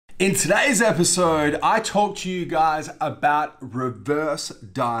In today's episode, I talk to you guys about reverse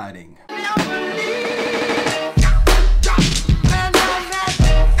dieting.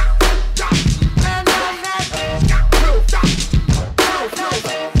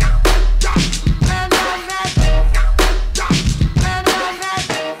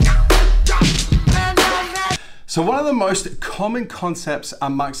 So one of the most common concepts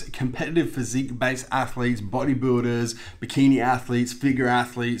amongst competitive physique-based athletes, bodybuilders, bikini athletes, figure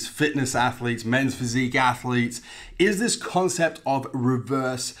athletes, fitness athletes, men's physique athletes, is this concept of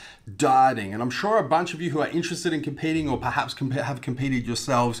reverse dieting. And I'm sure a bunch of you who are interested in competing or perhaps have competed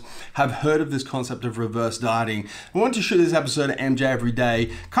yourselves have heard of this concept of reverse dieting. I want to shoot this episode of MJ Every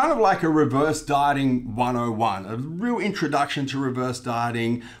Day, kind of like a reverse dieting 101, a real introduction to reverse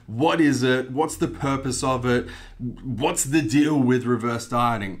dieting. What is it? What's the purpose of it? What's the deal with reverse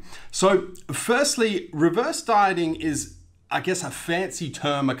dieting? So firstly, reverse dieting is, I guess, a fancy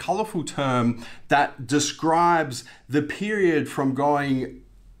term, a colorful term that describes the period from going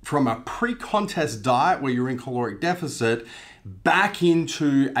from a pre-contest diet where you're in caloric deficit back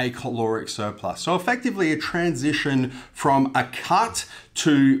into a caloric surplus. So effectively a transition from a cut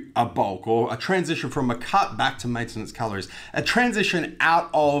to a bulk, or a transition from a cut back to maintenance calories, a transition out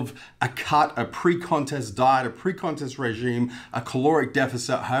of a cut, a pre-contest diet, a pre-contest regime, a caloric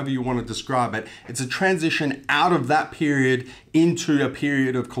deficit, however you want to describe it. It's a transition out of that period into a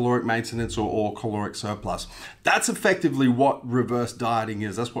period of caloric maintenance or caloric surplus. That's effectively what reverse dieting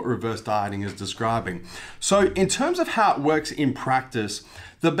is. That's what reverse dieting is describing. So in terms of how it works in practice,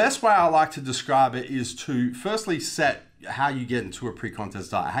 the best way I like to describe it is to firstly set how you get into a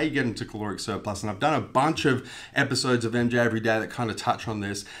pre-contest diet, how you get into caloric surplus. And I've done a bunch of episodes of MJ Every Day that kind of touch on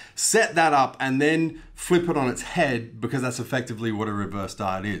this. Set that up and then flip it on its head, because that's effectively what a reverse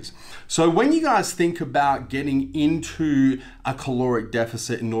diet is. So when you guys think about getting into a caloric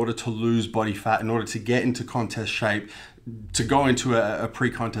deficit in order to lose body fat, in order to get into contest shape, to go into a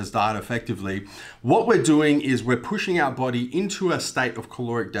pre-contest diet effectively, what we're doing is we're pushing our body into a state of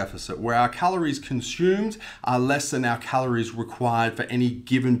caloric deficit where our calories consumed are less than our calories required for any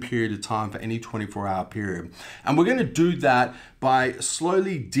given period of time, for any 24-hour period. And we're going to do that by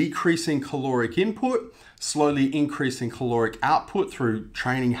slowly decreasing caloric input, slowly increasing caloric output through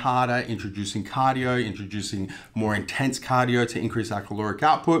training harder, introducing cardio, introducing more intense cardio to increase our caloric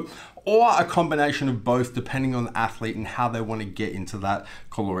output, or a combination of both depending on the athlete and how they want to get into that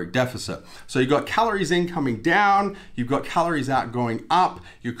caloric deficit. So you've got calories in coming down, you've got calories out going up,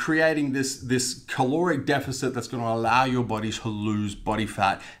 you're creating this caloric deficit that's going to allow your body to lose body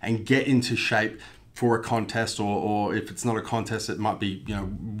fat and get into shape for a contest, or if it's not a contest, it might be,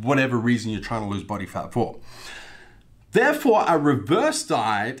 whatever reason you're trying to lose body fat for. Therefore, a reverse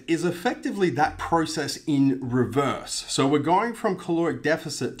diet is effectively that process in reverse. So we're going from caloric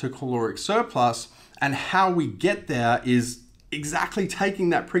deficit to caloric surplus, and how we get there is exactly taking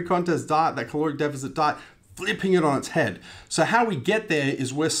that pre-contest diet, that caloric deficit diet, flipping it on its head. So how we get there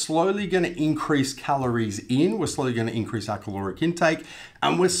is we're slowly going to increase calories in, we're slowly going to increase our caloric intake,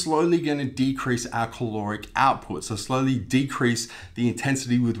 and we're slowly going to decrease our caloric output. So slowly decrease the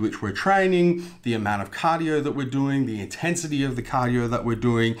intensity with which we're training, the amount of cardio that we're doing, the intensity of the cardio that we're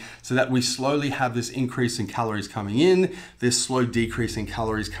doing, so that we slowly have this increase in calories coming in, this slow decrease in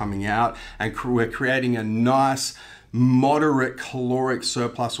calories coming out, and we're creating a nice moderate caloric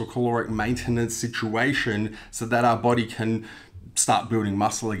surplus or caloric maintenance situation so that our body can start building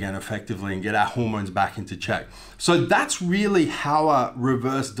muscle again effectively and get our hormones back into check. So that's really how a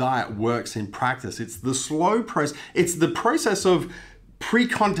reverse diet works in practice. It's the slow process. It's the process of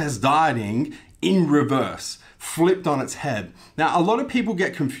pre-contest dieting in reverse, flipped on its head. Now, a lot of people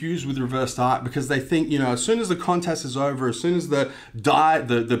get confused with reverse diet because they think, as soon as the contest is over, as soon as the diet,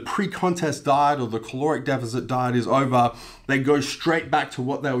 the pre-contest diet or the caloric deficit diet is over, they go straight back to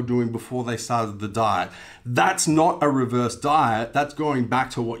what they were doing before they started the diet. That's not a reverse diet. That's going back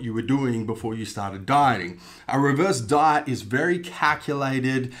to what you were doing before you started dieting. A reverse diet is very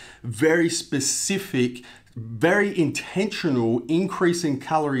calculated, very specific, very intentional increase in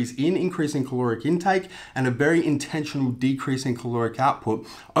calories in, increasing caloric intake, and a very intentional decrease in caloric output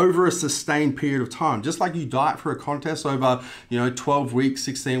over a sustained period of time. Just like you diet for a contest over 12 weeks,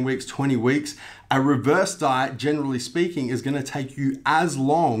 16 weeks, 20 weeks, A reverse diet, generally speaking, is going to take you as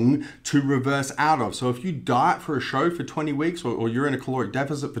long to reverse out of. So if you diet for a show for 20 weeks or you're in a caloric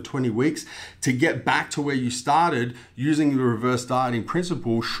deficit for 20 weeks, to get back to where you started using the reverse dieting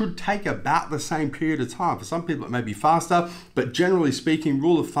principle should take about the same period of time. For some people, it may be faster, but generally speaking,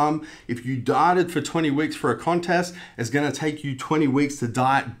 rule of thumb, if you dieted for 20 weeks for a contest, it's going to take you 20 weeks to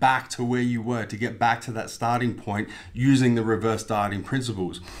diet back to where you were, to get back to that starting point using the reverse dieting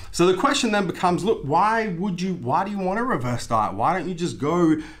principles. So the question then becomes, look, why do you want a reverse diet? Why don't you just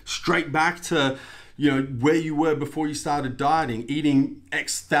go straight back to where you were before you started dieting, eating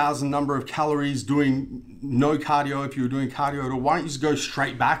X thousand number of calories, doing no cardio if you were doing cardio at all? Why don't you just go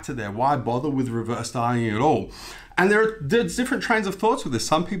straight back to there? Why bother with reverse dieting at all? And there's different trains of thoughts with this.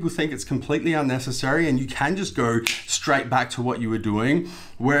 Some people think it's completely unnecessary and you can just go straight back to what you were doing.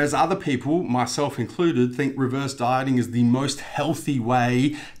 Whereas other people, myself included, think reverse dieting is the most healthy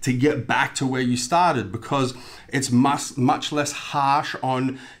way to get back to where you started, because it's much less harsh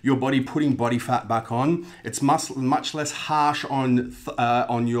on your body putting body fat back on. It's much less harsh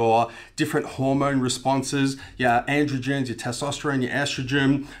on your different hormone responses, your androgens, your testosterone, your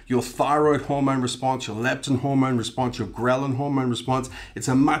estrogen, your thyroid hormone response, your leptin hormone response, your ghrelin hormone response. It's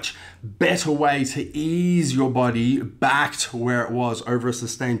a much better way to ease your body back to where it was over a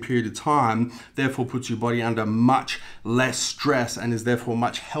sustained period of time, therefore puts your body under much less stress and is therefore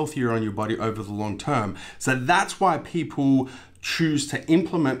much healthier on your body over the long term. So that's why people choose to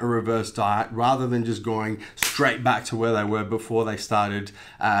implement a reverse diet rather than just going straight back to where they were before they started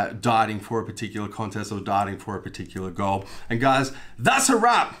dieting for a particular contest or dieting for a particular goal. And guys, that's a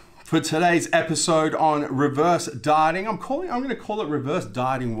wrap for today's episode on reverse dieting. I'm going to call it Reverse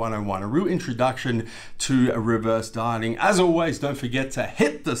Dieting 101, a real introduction to reverse dieting. As always, don't forget to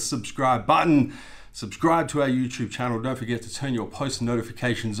hit the subscribe button. Subscribe to our YouTube channel. Don't forget to turn your post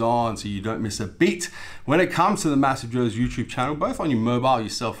notifications on so you don't miss a beat when it comes to the MassiveJoes YouTube channel, both on your mobile, your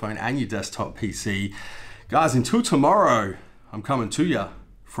cell phone, and your desktop PC. Guys, until tomorrow, I'm coming to you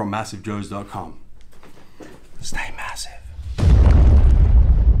from MassiveJoes.com. Stay massive.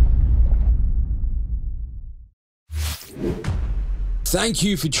 Thank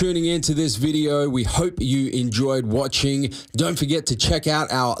you for tuning into this video. We hope you enjoyed watching. Don't forget to check out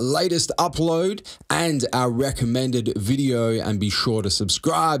our latest upload and our recommended video, and be sure to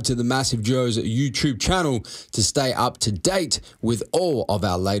subscribe to the MassiveJoes YouTube channel to stay up to date with all of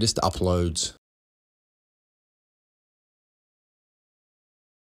our latest uploads.